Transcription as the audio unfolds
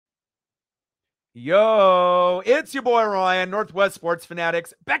Yo, it's your boy Ryan, Northwest Sports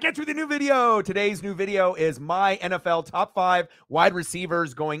Fanatics, back at you with a new video. Today's new video is my NFL top 5 wide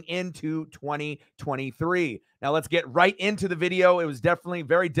receivers going into 2023. Now let's get right into the video. It was definitely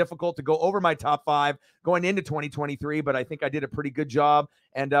very difficult to go over my top 5 going into 2023, but I think I did a pretty good job.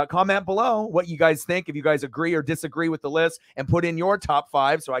 And comment below what you guys think, if you guys agree or disagree with the list, and put in your top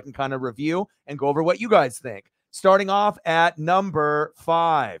 5 so I can kind of review and go over what you guys think. Starting off at number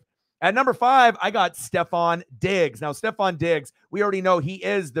 5. At number 5, I got Stefon Diggs. Now, Stefon Diggs, we already know he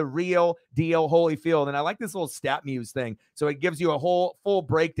is the real deal Holyfield. And I like this little stat muse thing. So it gives you a whole full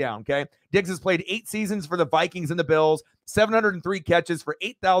breakdown, okay? Diggs has played 8 seasons for the Vikings and the Bills, 703 catches for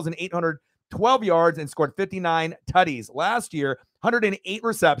 8,812 yards and scored 59 tutties. Last year, 108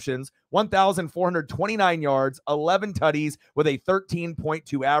 receptions, 1,429 yards, 11 tutties with a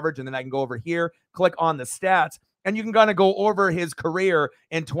 13.2 average. And then I can go over here, click on the stats, and you can kind of go over his career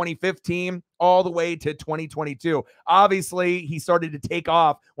in 2015 all the way to 2022. Obviously, he started to take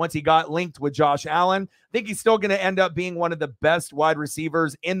off once he got linked with Josh Allen. I think he's still going to end up being one of the best wide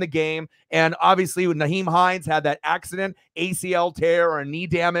receivers in the game. And obviously, with Nyheim Hines had that accident, ACL tear or knee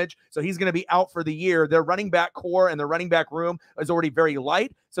damage, so he's going to be out for the year. Their running back core and their running back room is already very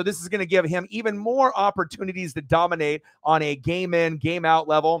light. So this is going to give him even more opportunities to dominate on a game in, game out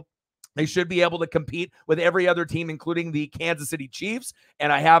level. They should be able to compete with every other team, including the Kansas City Chiefs, and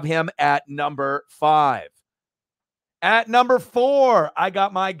I have him at number 5. At number 4, I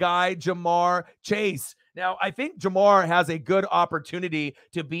got my guy, Ja'Marr Chase. Now, I think Ja'Marr has a good opportunity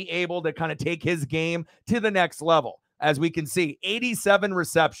to be able to kind of take his game to the next level. As we can see, 87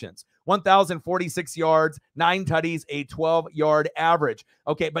 receptions, 1,046 yards, 9 tutties, a 12-yard average.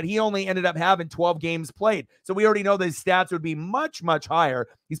 Okay, but he only ended up having 12 games played. So we already know that his stats would be much, much higher.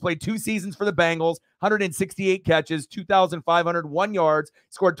 He's played 2 seasons for the Bengals, 168 catches, 2,501 yards,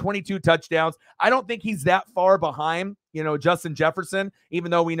 scored 22 touchdowns. I don't think he's that far behind, Justin Jefferson,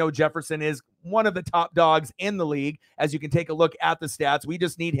 even though we know Jefferson is one of the top dogs in the league. As you can take a look at the stats, we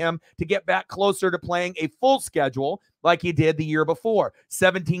just need him to get back closer to playing a full schedule like he did the year before.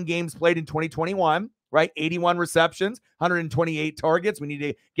 17 games played in 2021, right? 81 receptions, 128 targets. We need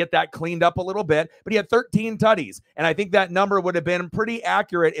to get that cleaned up a little bit, but he had 13 tutties. And I think that number would have been pretty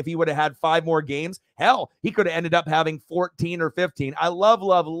accurate if he would have had 5 more games. Hell, he could have ended up having 14 or 15. I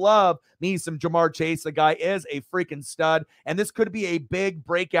love me some Ja'Marr Chase. The guy is a freaking stud, and this could be a big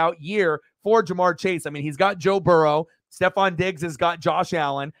breakout year for Ja'Marr Chase. I mean, he's got Joe Burrow. Stefon Diggs has got Josh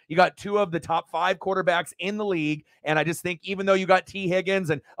Allen. You got 2 of the top 5 quarterbacks in the league. And I just think even though you got T. Higgins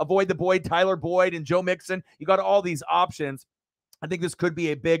and avoid the Boyd, Tyler Boyd and Joe Mixon, you got all these options. I think this could be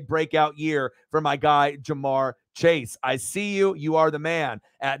a big breakout year for my guy, Ja'Marr Chase. I see you. You are the man.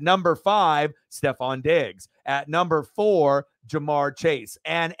 At number 5, Stefon Diggs. At number 4, Ja'Marr Chase.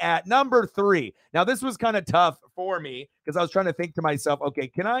 And at number 3, now this was kind of tough for me because I was trying to think to myself, okay,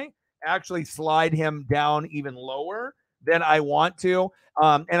 can I actually slide him down even lower than I want to?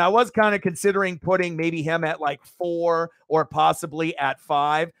 And I was kind of considering putting maybe him at like 4 or possibly at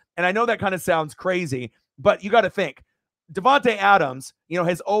 5. And I know that kind of sounds crazy, but you got to think, Davante Adams,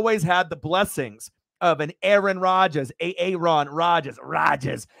 has always had the blessings of an Aaron Rodgers, Aaron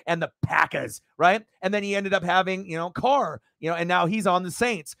Rodgers, and the Packers, right? And then he ended up having, Carr, and now he's on the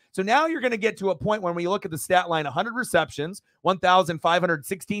Saints. So now you're going to get to a point when we look at the stat line, 100 receptions,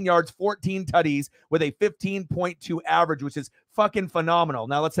 1,516 yards, 14 tutties with a 15.2 average, which is fucking phenomenal.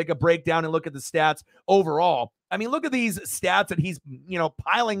 Now let's take a breakdown and look at the stats overall. I mean, look at these stats that he's,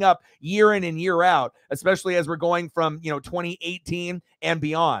 piling up year in and year out, especially as we're going from, 2018 and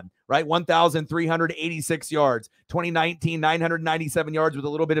beyond, right? 1,386 yards, 2019, 997 yards with a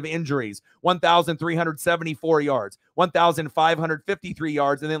little bit of injuries, 1,374 yards, 1,553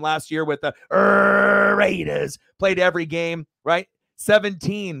 yards. And then last year with the Raiders, played every game, right?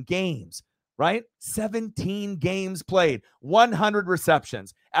 17 games. Right? 17 games played, 100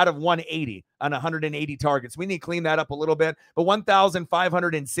 receptions out of 180 on 180 targets. We need to clean that up a little bit, but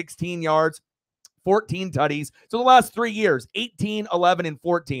 1,516 yards, 14 tutties. So the last 3 years, 18, 11, and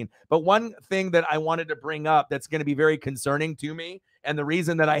 14. But one thing that I wanted to bring up that's going to be very concerning to me, and the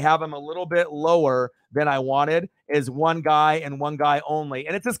reason that I have him a little bit lower than I wanted, is one guy and one guy only.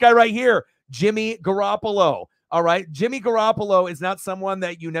 And it's this guy right here, Jimmy Garoppolo. All right. Jimmy Garoppolo is not someone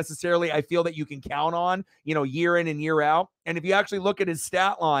that you necessarily, I feel that you can count on, year in and year out. And if you actually look at his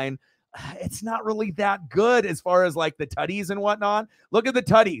stat line, it's not really that good as far as like the tutties and whatnot. Look at the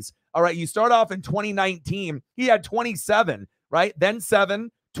tutties. All right. You start off in 2019. He had 27, right? Then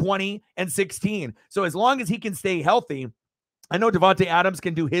 7, 20, and 16. So as long as he can stay healthy, I know Davante Adams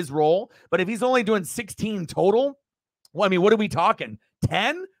can do his role, but if he's only doing 16 total, well, I mean, what are we talking?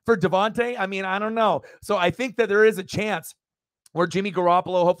 10 for Davante? I mean, I don't know. So I think that there is a chance where Jimmy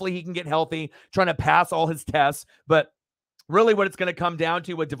Garoppolo, hopefully he can get healthy, trying to pass all his tests. But really what it's going to come down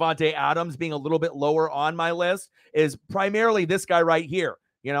to with Davante Adams being a little bit lower on my list is primarily this guy right here.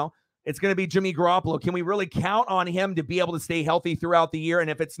 You know, it's going to be Jimmy Garoppolo. Can we really count on him to be able to stay healthy throughout the year? And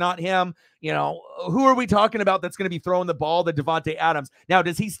if it's not him, you know, who are we talking about that's going to be throwing the ball to Davante Adams? Now,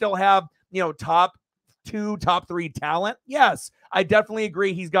 does he still have, you know, top 2, top 3 talent? Yes, I definitely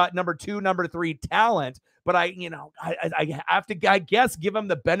agree. He's got number 2, number 3 talent. But I have to, I guess, give him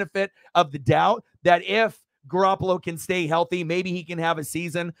the benefit of the doubt that if Garoppolo can stay healthy, maybe he can have a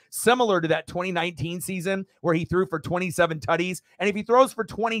season similar to that 2019 season where he threw for 27 tutties. And if he throws for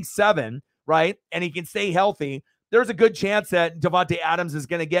 27, right, and he can stay healthy, there's a good chance that Davante Adams is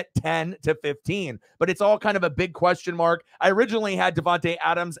going to get 10 to 15. But it's all kind of a big question mark. I originally had Davante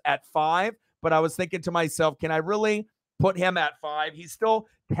Adams at 5, but I was thinking to myself, can I really put him at 5? He's still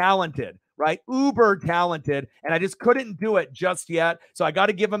talented, right? Uber talented, and I just couldn't do it just yet. So I got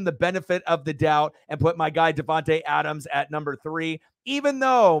to give him the benefit of the doubt and put my guy Davante Adams at number 3, even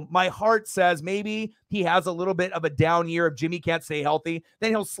though my heart says maybe he has a little bit of a down year. If Jimmy can't stay healthy,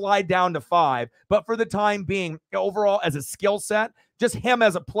 then he'll slide down to 5. But for the time being, overall as a skill set, just him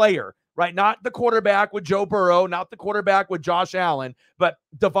as a player, right? Not the quarterback with Joe Burrow, not the quarterback with Josh Allen, but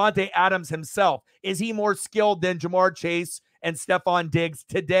Davante Adams himself. Is he more skilled than Ja'Marr Chase and Stephon Diggs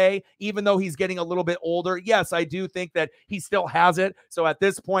today, even though he's getting a little bit older? Yes, I do think that he still has it. So at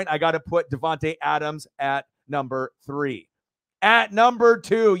this point, I got to put Davante Adams at number 3. At number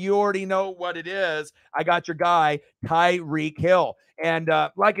 2, you already know what it is. I got your guy, Tyreek Hill. And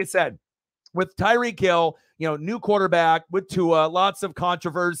like I said, with Tyreek Hill, you know, new quarterback with Tua, lots of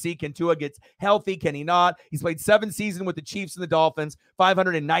controversy. Can Tua get healthy? Can he not? He's played 7 seasons with the Chiefs and the Dolphins,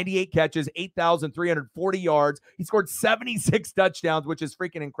 598 catches, 8,340 yards. He scored 76 touchdowns, which is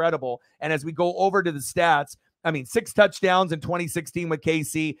freaking incredible. And as we go over to the stats, I mean, 6 touchdowns in 2016 with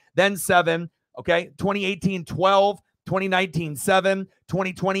KC, then 7, okay? 2018, 12, 2019, 7,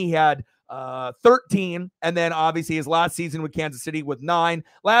 2020 he had 13, and then obviously his last season with Kansas City with 9,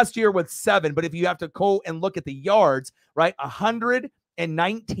 last year with 7. But if you have to go and look at the yards, right,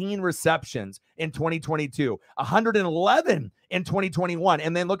 119 receptions in 2022, 111 in 2021,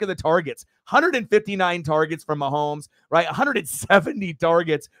 and then look at the targets, 159 targets from Mahomes, right, 170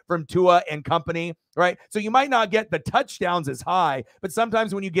 targets from Tua and company, right? So you might not get the touchdowns as high, but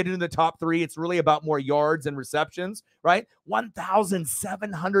sometimes when you get into the top 3, it's really about more yards and receptions, right?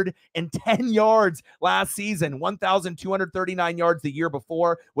 1,710 yards last season, 1,239 yards the year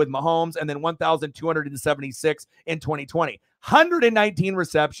before with Mahomes, and then 1,276 in 2020. 119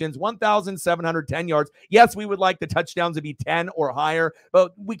 receptions, 1,710 yards. Yes, we would like the touchdowns to be 10 or higher,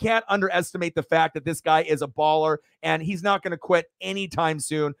 but we can't underestimate the fact that this guy is a baller and he's not going to quit anytime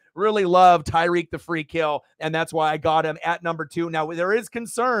soon. Really love Tyreek the Freak Hill, and that's why I got him at number 2. Now, there is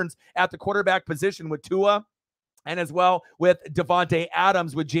concerns at the quarterback position with Tua and as well with Davante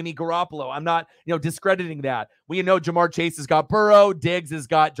Adams with Jimmy Garoppolo. I'm not, discrediting that. We know Ja'Marr Chase has got Burrow, Diggs has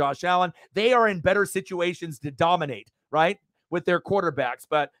got Josh Allen. They are in better situations to dominate, right, with their quarterbacks.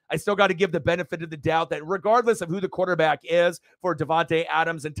 But I still got to give the benefit of the doubt that regardless of who the quarterback is for Davante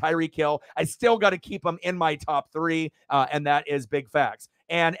Adams and Tyreek Hill, I still got to keep them in my top 3, and that is big facts.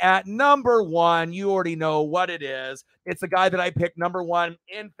 And at number 1, you already know what it is. It's the guy that I picked number 1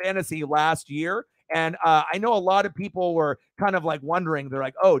 in fantasy last year. And I know a lot of people were kind of like wondering, they're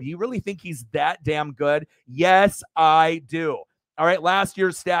like, oh, do you really think he's that damn good? Yes, I do. All right, last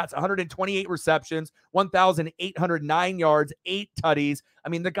year's stats, 128 receptions, 1,809 yards, 8 tutties. I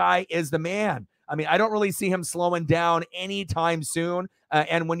mean, the guy is the man. I mean, I don't really see him slowing down anytime soon.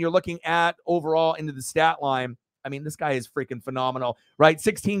 And when you're looking at overall into the stat line, I mean, this guy is freaking phenomenal, right?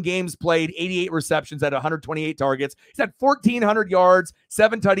 16 games played, 88 receptions at 128 targets. He's had 1,400 yards,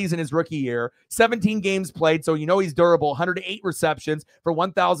 7 tutties in his rookie year, 17 games played, so you know he's durable, 108 receptions for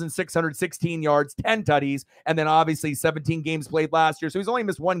 1,616 yards, 10 tutties, and then obviously 17 games played last year, so he's only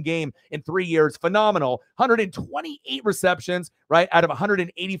missed 1 game in 3 years. Phenomenal. 128 receptions, right, out of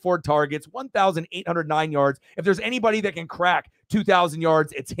 184 targets, 1,809 yards. If there's anybody that can crack 2,000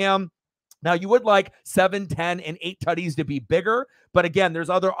 yards, it's him. Now, you would like 7, 10, and 8 tutties to be bigger, but again,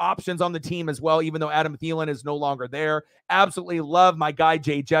 there's other options on the team as well, even though Adam Thielen is no longer there. Absolutely love my guy,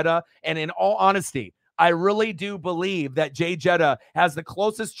 Jay Jetta, and in all honesty, I really do believe that Jay Jetta has the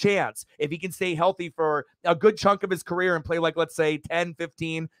closest chance, if he can stay healthy for a good chunk of his career and play like, let's say, 10,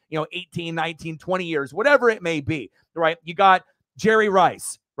 15, 18, 19, 20 years, whatever it may be, right? You got Jerry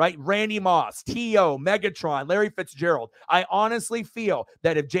Rice, right? Randy Moss, T.O., Megatron, Larry Fitzgerald. I honestly feel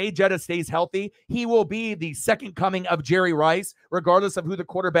that if Jay Jetta stays healthy, he will be the second coming of Jerry Rice, regardless of who the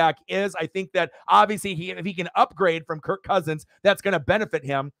quarterback is. I think that obviously if he can upgrade from Kirk Cousins, that's going to benefit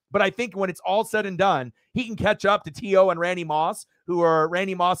him. But I think when it's all said and done, he can catch up to T.O. and Randy Moss,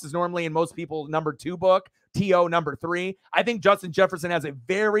 Randy Moss is normally in most people's number 2 book. T.O. number 3. I think Justin Jefferson has a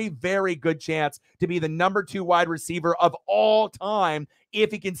very, very good chance to be the number 2 wide receiver of all time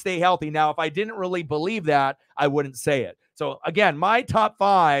if he can stay healthy. Now, if I didn't really believe that, I wouldn't say it. So again, my top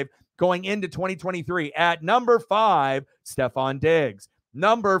 5 going into 2023. At number 5, Stefon Diggs.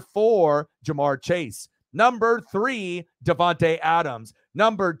 Number 4, Jamar Chase. Number 3, Davante Adams.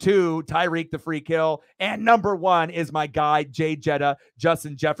 Number 2, Tyreek the Freak Hill. And number 1 is my guy, Jay Jetta,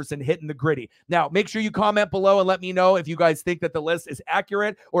 Justin Jefferson, hitting the gritty. Now, make sure you comment below and let me know if you guys think that the list is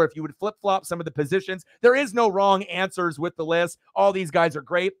accurate or if you would flip-flop some of the positions. There is no wrong answers with the list. All these guys are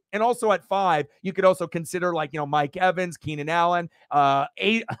great. And also at 5, you could also consider Mike Evans, Keenan Allen.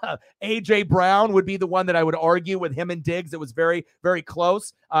 A.J. Brown would be the one that I would argue with him and Diggs. It was very, very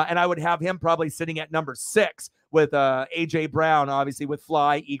close. And I would have him probably sitting at number 6 with A.J. Brown, obviously with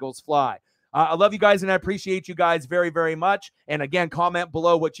Fly, Eagles Fly. I love you guys, and I appreciate you guys very, very much. And again, comment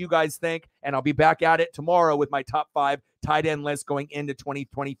below what you guys think, and I'll be back at it tomorrow with my top 5 tight end list going into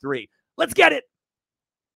 2023. Let's get it.